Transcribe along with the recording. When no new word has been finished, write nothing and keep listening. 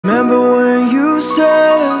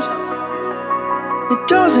said it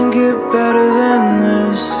doesn't get better than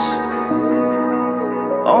this.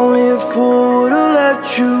 Only a fool would've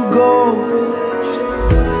let you go.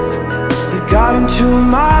 You got into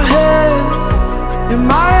my head. Am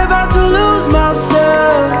I about to lose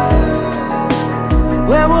myself?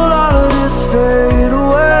 When will all of this fade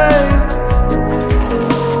away?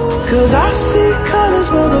 'Cause I see colors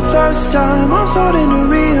for the first time. I'm starting to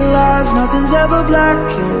realize nothing's ever black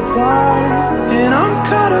and white. And I'm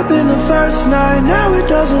caught up in the first night. Now it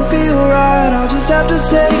doesn't feel right. I'll just have to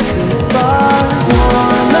say goodbye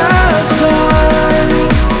one last time.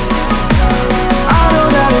 I know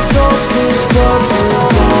that it's hopeless, but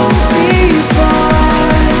we'll be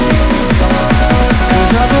fine.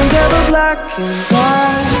 'Cause nothing's ever black and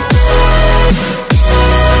white.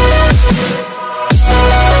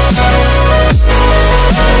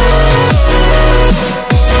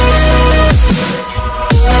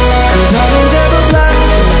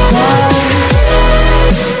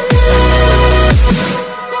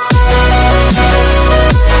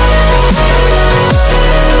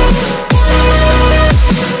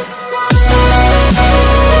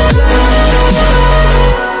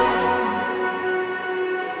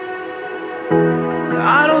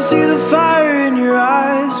 I don't see the fire in your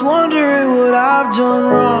eyes, wondering what I've done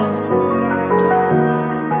wrong.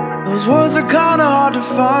 Those words are kinda hard to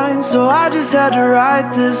find, so I just had to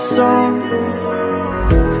write this song.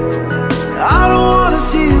 I don't wanna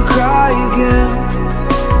see you cry again,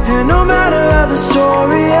 and no matter how the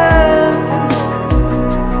story ends,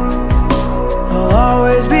 I'll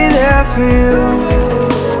always be there for you.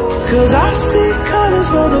 'Cause I see colors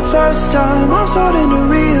for the first time. I'm starting to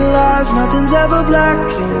realize nothing's ever black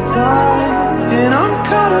and white. And I'm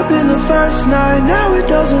caught up in the first night. Now it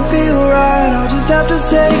doesn't feel right. I'll just have to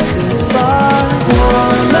say goodbye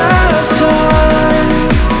one last time.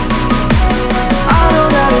 I know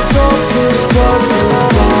that it's hopeless, but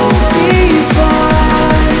we'll be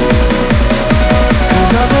fine. 'Cause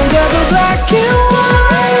nothing's ever black and white.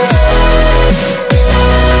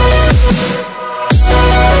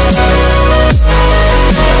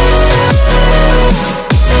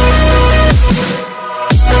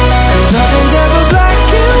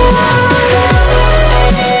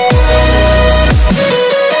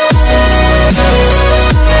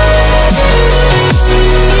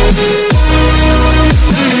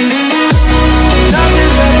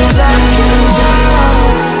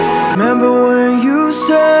 Remember when you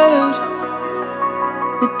said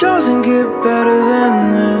it doesn't get better than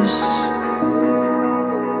this?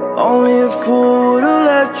 Only a fool would've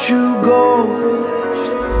let you go.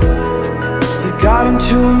 You got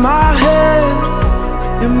into my head.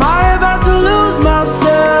 Am I about to lose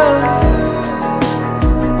myself?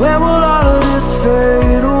 When will all of this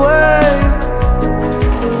fade away?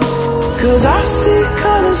 'Cause I see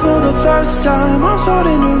colors for the first time. I'm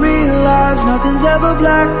starting to realize nothing's ever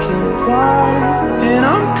black and white. And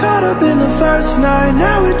I'm caught up in the first night.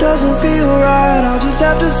 Now it doesn't feel right. I'll just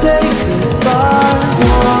have to say goodbye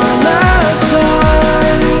one last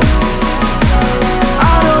time.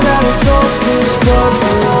 I know that it's hopeless, but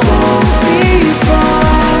we'll be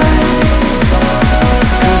fine.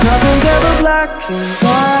 'Cause nothing's ever black and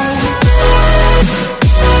white.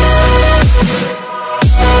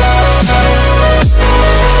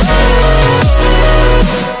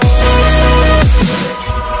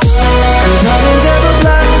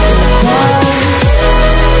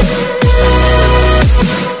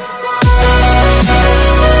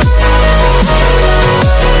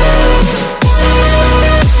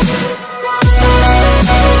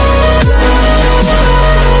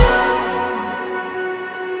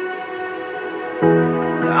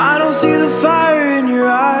 I don't see the fire in your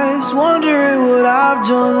eyes, wondering what I've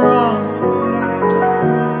done wrong.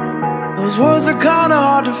 Those words are kinda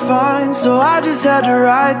hard to find, so I just had to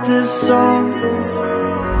write this song.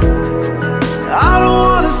 I don't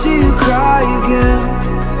wanna see you cry again,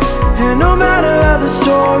 and no matter how the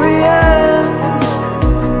story ends,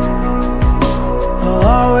 I'll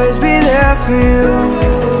always be there for you.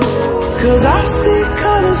 'Cause I see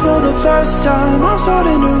colors for the first time. I'm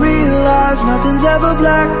starting to realize nothing's ever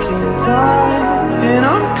black and white. And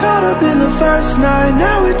I'm caught up in the first night.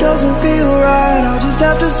 Now it doesn't feel right. I'll just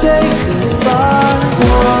have to say goodbye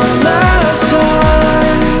one last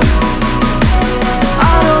time.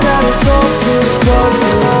 I know that it's hopeless, but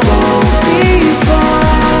we'll be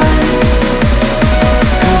fine.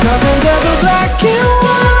 'Cause nothing's ever black and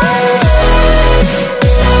white.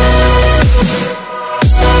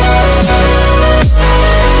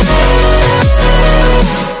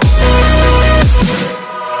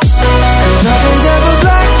 Nothing's ever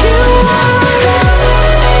black and white.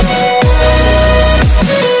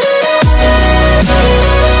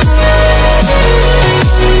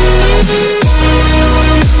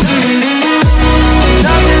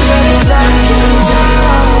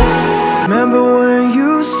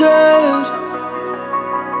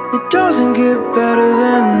 better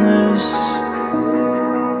than this.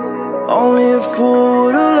 Only a fool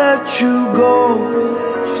would've let you go.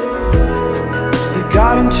 You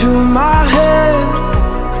got into my head.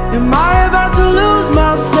 Am I about to lose